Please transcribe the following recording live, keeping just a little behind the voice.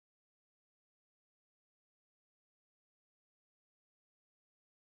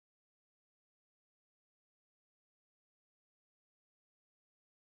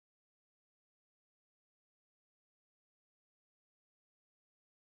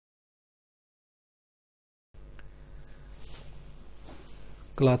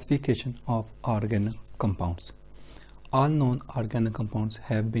Classification of organic compounds. All known organic compounds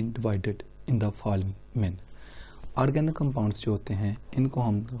have been divided in the following manner. Organic compounds जो होते हैं इनको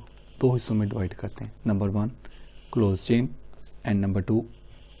हम दो हिस्सों में डिवाइड करते हैं. Number 1 close chain and number 2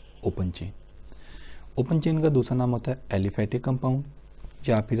 open chain. Open chain का दूसरा नाम होता है एलिफैटिक कंपाउंड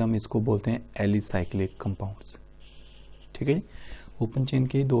या फिर हम इसको बोलते हैं एलिसाइक्लिक कंपाउंड्स. ठीक है जी. ओपन चेन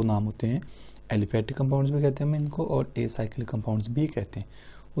के दो नाम होते हैं, एलिफैटिक कंपाउंड्स भी कहते हैं हम इनको और एसाइक्लिक कंपाउंड्स भी कहते हैं.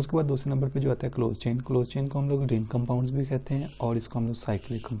 उसके बाद दूसरे नंबर पे जो आता है क्लोज चेन. क्लोज चेन को हम लोग रिंग कंपाउंड्स भी कहते हैं और इसको हम लोग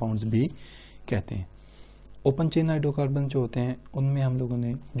साइक्लिक कंपाउंड्स भी कहते हैं. ओपन चेन हाइड्रोकार्बन जो होते हैं उनमें हम लोगों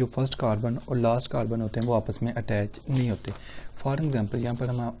ने जो फर्स्ट कार्बन और लास्ट कार्बन होते हैं वो आपस में अटैच नहीं होते. फॉर एग्जांपल यहाँ पर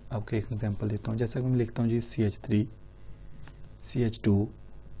हम आपको एक एग्जांपल देता हूँ. जैसा कि मैं लिखता हूँ जी CH3 CH2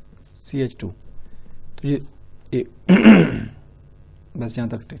 CH2. तो ये बस यहाँ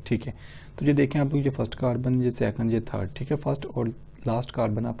तक ठीक है. तो ये देखें आप लोग, ये फर्स्ट कार्बन, ये सेकंड, ये थर्ड. ठीक है. फर्स्ट और लास्ट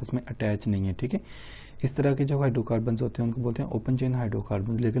कार्बन आपस में अटैच नहीं है. ठीक है. इस तरह के जो हाइड्रोकार्बन होते हैं उनको बोलते हैं ओपन चेन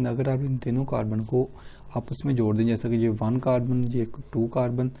हाइड्रोकार्बन. लेकिन अगर आप इन तीनों कार्बन को आपस में जोड़ दें, जैसा कि ये 1 कार्बन, ये 2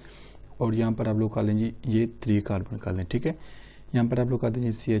 कार्बन और यहाँ पर आप लोग कर लें जी ये 3 कार्बन कर लें. ठीक है. यहाँ पर आप लोग कर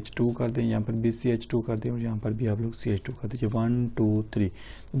दें CH2 कर दें, यहाँ पर भी CH2 कर दें और यहाँ पर भी आप लोग CH2 कर दीजिए. 1 2 3.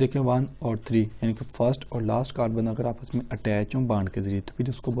 तो देखिए 1 और 3 यानी कि फर्स्ट और लास्ट कार्बन अगर आपस में अटैच हों बांड के जरिए तो फिर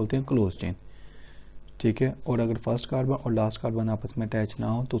उसको बोलते हैं क्लोज चेन. ठीक है. और अगर फर्स्ट कार्बन और लास्ट कार्बन आपस में अटैच ना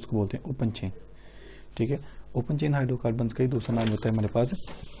हो तो उसको बोलते हैं ओपन चेन. ठीक है. ओपन चेन हाइड्रोकार्बन का ही दूसरा नाम होता है हमारे पास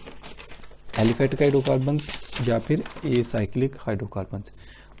एलिफैटिक हाइड्रोकार्बन या फिर एसाइक्लिक हाइड्रोकार्बन.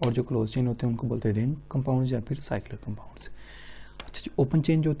 और जो क्लोज चेन होते हैं उनको बोलते हैं रिंग कंपाउंड्स या फिर साइक्लिक कंपाउंड्स. अच्छा, ओपन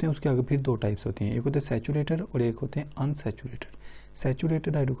चेन जो होते हैं उसके आगे फिर दो टाइप्स होती हैं. एक होते हैं सैचुरेटेड और एक होते हैं अनसैचुरेटेड.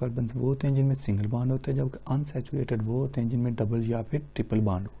 सैचुरेटेड हाइड्रोकार्बन वो होते हैं जिनमें सिंगल बॉन्ड होता है, जबकि अनसैचुरेटेड वो होते हैं जिनमें डबल या फिर ट्रिपल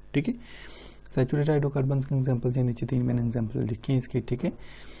बॉन्ड हो. ठीक है. सैचुरेटेड हाइड्रोकार्बन के एग्जाम्पल ये नीचे 3 मैंने एग्जाम्पल लिखे हैं इसके. ठीक है.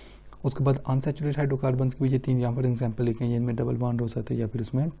 उसके बाद अनसैचुरेटेड हाइड्रोकार्बन के भी ये 3 यहाँ पर एग्जाम्पल लिखे हैं जिनमें डबल बॉन्ड हो सकते हैं या फिर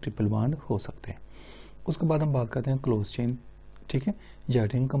उसमें ट्रिपल बॉन्ड हो सकते हैं. उसके बाद हम बात करते हैं क्लोज चेन. ठीक है. या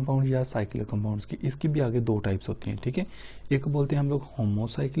रिंग कंपाउंड या साइक्लिक कंपाउंड्स की. इसकी भी आगे दो टाइप्स होती हैं. ठीक है. एक बोलते हैं हम लोग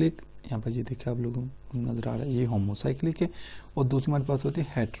होमोसाइक्लिक, यहाँ पर ये देखिए आप लोगों को नजर आ रहा है ये होमोसाइक्लिक है. और दूसरी हमारे पास होती है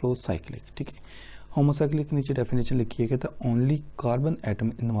हेट्रोसाइक्लिक. ठीक है. होमोसाइक्लिक के नीचे डेफिनेशन लिखी है, कहता है only carbon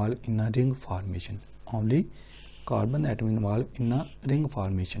atom involve in a ring formation. Only carbon atom involve in a ring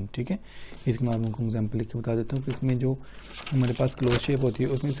formation. ठीक है. इसके मैं आपको एग्जाम्पल लिख के बता देता हूँ कि इसमें जो हमारे पास क्लोज शेप होती है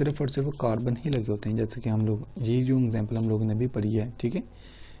उसमें सिर्फ और सिर्फ कार्बन ही लगे होते हैं. जैसे कि हम लोग ये जो एग्जाम्पल हम लोगों ने भी पढ़ी है. ठीक है.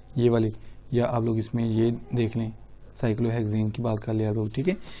 ये वाली, या आप लोग इसमें ये देख लें साइक्लोहेक्सेन की बात कर ले आप लोग. ठीक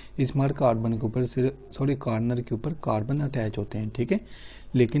है. इसमें कार्बन के ऊपर सिर्फ कॉर्नर के ऊपर कार्बन अटैच होते हैं. ठीक है.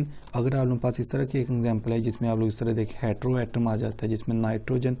 लेकिन अगर आप लोगों के पास इस तरह की एक एग्जाम्पल है जिसमें आप लोग इस तरह देखें हेट्रो एटम आ जाता है जिसमें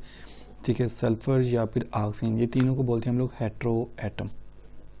नाइट्रोजन, ठीक है, सल्फर या फिर ऑक्सीजन, ये तीनों को बोलते हैं हम लोग हेट्रो एटम.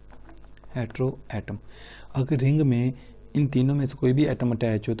 Hetero atom. अगर रिंग में इन तीनों में से कोई भी एटम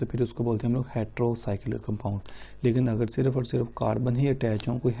अटैच हो तो फिर उसको बोलते हैं हम लोग हेट्रोसाइक्लिक कंपाउंड. लेकिन अगर सिर्फ और सिर्फ कार्बन ही अटैच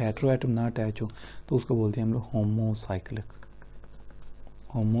हो, कोई हेट्रो एटम ना अटैच हो तो उसको बोलते हैं हम लोग होमोसाइक्लिक.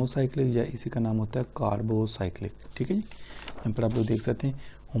 होमोसाइक्लिक या इसी का नाम होता है कार्बोसाइक्लिक. ठीक है जी. यहाँ पर आप लोग देख सकते हैं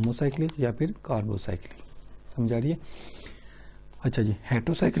होमोसाइक्लिक या फिर कार्बोसाइक्लिक. समझ आ रही है. अच्छा जी.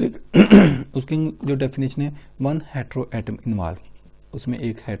 हेट्रोसाइक्लिक उसकी जो डेफिनेशन है 1 हेट्रो एटम इन्वॉल्व. उसमें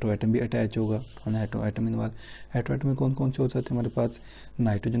एक हेट्रो एटम भी अटैच होगा. 1 hetero atom involve. Hetero atom में कौन कौन से हो सकते हैं हमारे पास?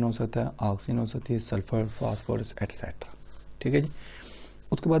 नाइट्रोजन हो सकता है, ऑक्सीजन हो सकती है, सल्फर, फास्फोरस एटसेट्रा. ठीक है जी.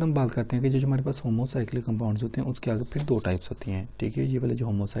 उसके बाद हम बात करते हैं कि जो हमारे पास होमोसाइक्लिक कंपाउंड्स होते हैं उसके आगे फिर दो टाइप्स होती हैं. ठीक है. ये वाले जो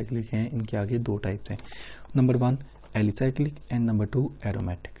होमोसाइक्लिक हैं इनके आगे दो टाइप्स हैं. Number 1 alicyclic and number 2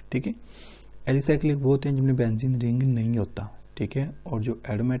 aromatic. ठीक है. एलिसाइक्लिक वो होते हैं जिनमें बेंजीन रिंग नहीं होता. ठीक है. और जो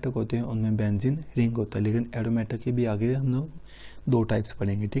एरोमेटिक होते हैं उनमें बेंजीन रिंग होता है. लेकिन एरोमेटिक के भी आगे हम लोग दो टाइप्स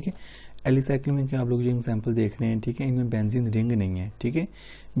पढ़ेंगे. ठीक है. एलिसाइक्लिक में क्या आप लोग जो एग्जांपल देख रहे हैं, ठीक है, इनमें बेंजीन रिंग नहीं है. ठीक है.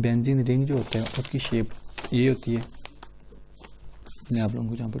 बेंजीन रिंग जो होता है उसकी शेप ये होती है, मैं आप लोगों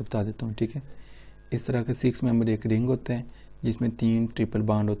को यहाँ पर बता देता हूँ. ठीक है. इस तरह का 6 मेंबर एक रिंग होता है जिसमें 3 ट्रिपल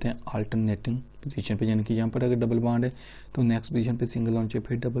बॉन्ड होते हैं अल्टरनेटिंग पोजीशन पे. यानी कि यहाँ पर अगर डबल बॉन्ड है तो नेक्स्ट पोजीशन पे सिंगल होना चाहिए,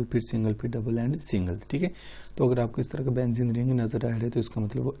 फिर डबल, फिर सिंगल, फिर डबल एंड सिंगल. ठीक है. तो अगर आपको इस तरह का बेंजीन रिंग नजर आ रहा है तो इसका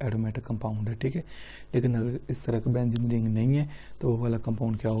मतलब वो एरोमेटिक कंपाउंड है. ठीक है. लेकिन अगर इस तरह का बेंजीन रिंग नहीं है तो वो वाला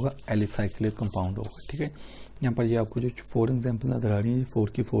कंपाउंड क्या होगा? एलिसाइक्लिक कंपाउंड होगा. ठीक है. यहाँ पर ये आपको जो 4 एग्जाम्पल नजर आ रही है 4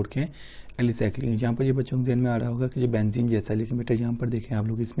 की 4 के हैं एलिसाइक्लिक. यहाँ पर ये बच्चों के ध्यान में आ रहा होगा कि जो बेंजीन जैसा है, लेकिन बेटा यहाँ पर देखें आप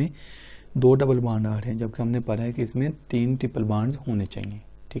लोग इसमें 2 डबल बॉन्ड आ रहे हैं जबकि हमने पढ़ा है कि इसमें 3 ट्रिपल बॉन्ड्स होने चाहिए.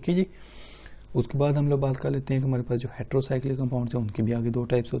 ठीक है जी. उसके बाद हम लोग बात कर लेते हैं कि हमारे पास जो हेट्रोसाइक्लिक कंपाउंड्स हैं उनकी भी आगे दो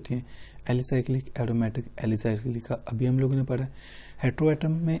टाइप्स होती हैं, एलिसाइक्लिक, एरोमेटिक। एलिसाइक्लिक का अभी हम लोगों ने पढ़ा है। हेट्रो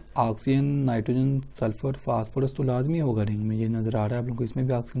एटम में ऑक्सीजन, नाइट्रोजन, सल्फर, फास्फोरस तो लाजमी होगा रिंग में, ये नज़र आ रहा है आप लोगों को, इसमें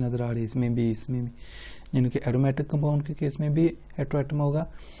भी ऑक्सीजन नज़र आ रही है, इसमें भी, इसमें भी। यानी कि एरोमेटिक कंपाउंड के केस में भी हेट्रो एटम होगा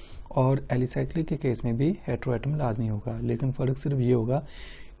और एलिसाइक्लिक के केस में भी हेट्रो एटम लाजमी होगा। लेकिन फ़र्क सिर्फ ये होगा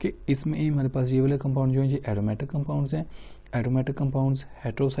कि इसमें हमारे पास ये वाले कंपाउंड जो हैं ये एरोमेटिक कंपाउंड्स हैं। एरोमेटिक कंपाउंड्स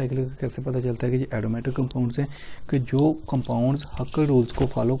हेट्रोसाइक्लिक का कैसे पता चलता है कि ये एरोमेटिक कंपाउंड्स हैं, कि जो कंपाउंड्स हक्कर रूल्स को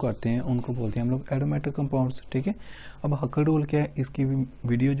फॉलो करते हैं उनको बोलते हैं हम लोग एरोमेटिक कंपाउंड्स। ठीक है, अब हक्कर रूल क्या है, इसकी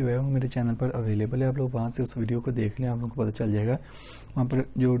वीडियो जो है वो मेरे चैनल पर अवेलेबल है, आप लोग वहाँ से उस वीडियो को देख लें, आप लोगों को पता चल जाएगा। वहाँ पर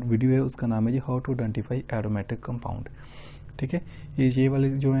जो वीडियो है उसका नाम है जी how to identify aromatic compound. ठीक है, ये वाले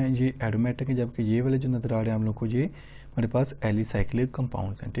जो हैं ये एरोमेटिक है, जबकि ये वाले जो नज़र आ रहे हैं हम लोग को ये हमारे पास एलिसाइक्लिक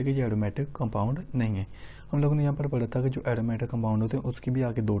कंपाउंड्स हैं। ठीक है, ये एरोमेटिक कंपाउंड नहीं है। हम लोगों ने यहाँ पर पढ़ा था कि जो एरोमेटिक कंपाउंड होते हैं उसकी भी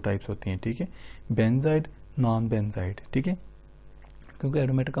आगे दो टाइप्स होती हैं। ठीक है, बेंजाइड, नॉन बेंजाइड। ठीक है, क्योंकि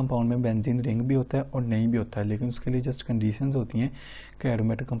एरोमेटिक कंपाउंड में बेंजीन रिंग भी होता है और नहीं भी होता है, लेकिन उसके लिए जस्ट कंडीशंस होती हैं कि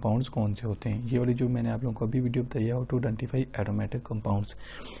एरोमेटिक कंपाउंड्स कौन से होते हैं। ये वाली जो मैंने आप लोगों को अभी वीडियो बताई है how to identify aromatic compounds,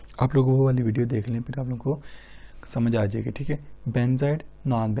 आप लोग वो वाली वीडियो देख लें, फिर आप लोगों को समझ आ जाएगी। ठीक है, बेंजाइड,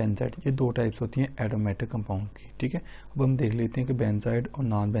 नॉन बेंजाइड, ये दो टाइप्स होती हैं एरोमेटिक कंपाउंड की। ठीक है, अब हम देख लेते हैं कि बेंजाइड और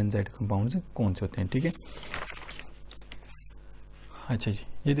नॉन बेंजाइड कंपाउंड्स कौन से होते हैं। ठीक है, अच्छा जी,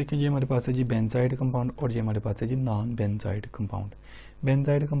 ये देखें, ये हमारे पास है जी बेंजाइड कंपाउंड और ये हमारे पास है जी नॉन बेंजाइड कंपाउंड।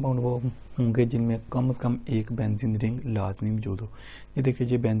 बेंजाइड कंपाउंड वो होंगे जिनमें कम से कम एक बेंजीन रिंग लाजमी मौजूद हो। ये देखिए,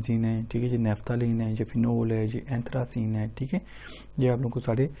 ये बेंजीन है, ठीक है, ये नेफ्थालीन है, ये फिनोल है, ये एंथ्रासीन है। ठीक है, ये आप लोग को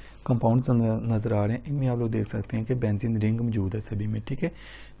सारे कंपाउंड्स नज़र आ रहे हैं, इनमें आप लोग देख सकते हैं कि बेंजीन रिंग मौजूद है सभी में। ठीक है,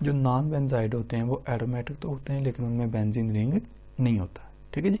 जो नॉन बेंजाइड होते हैं वो एरोमेटिक तो होते हैं लेकिन उनमें बेंजीन रिंग नहीं होता।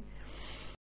 ठीक है जी,